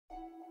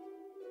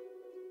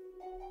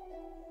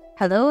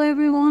Hello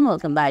everyone,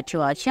 welcome back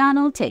to our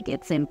channel Take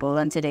It Simple.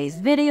 In today's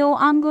video,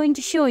 I'm going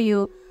to show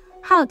you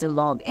how to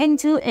log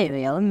into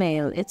AOL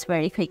Mail. It's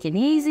very quick and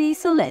easy,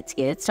 so let's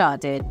get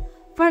started.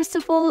 First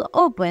of all,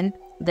 open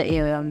the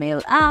AOL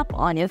Mail app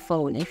on your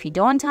phone. If you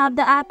don't have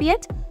the app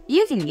yet,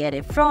 you can get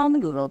it from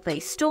Google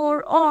Play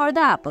Store or the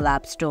Apple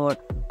App Store.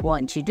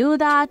 Once you do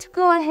that,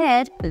 go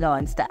ahead,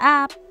 launch the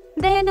app.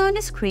 Then on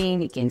the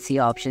screen, you can see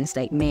options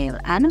like Mail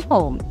and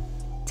Home.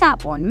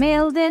 Tap on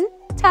Mail, then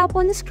tap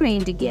on the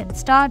screen to get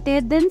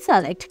started, then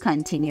select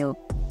Continue.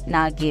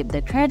 Now give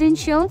the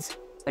credentials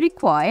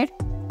required,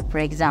 for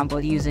example,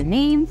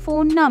 username,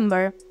 phone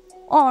number,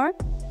 or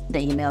the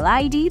email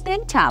ID,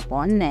 then tap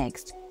on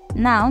Next.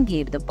 Now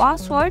give the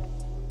password,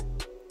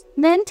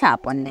 then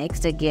tap on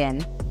Next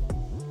again.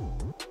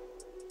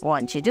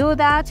 Once you do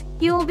that,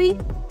 you'll be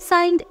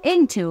signed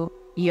into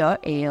your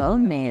AOL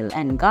Mail.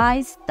 And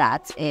guys,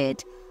 that's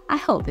it. I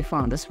hope you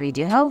found this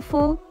video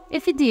helpful.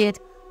 If you did,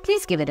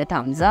 please give it a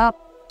thumbs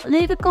up,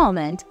 leave a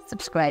comment,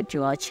 subscribe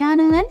to our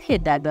channel and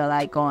hit that bell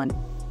icon.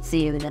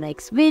 See you in the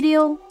next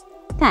video.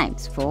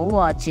 Thanks for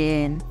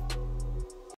watching.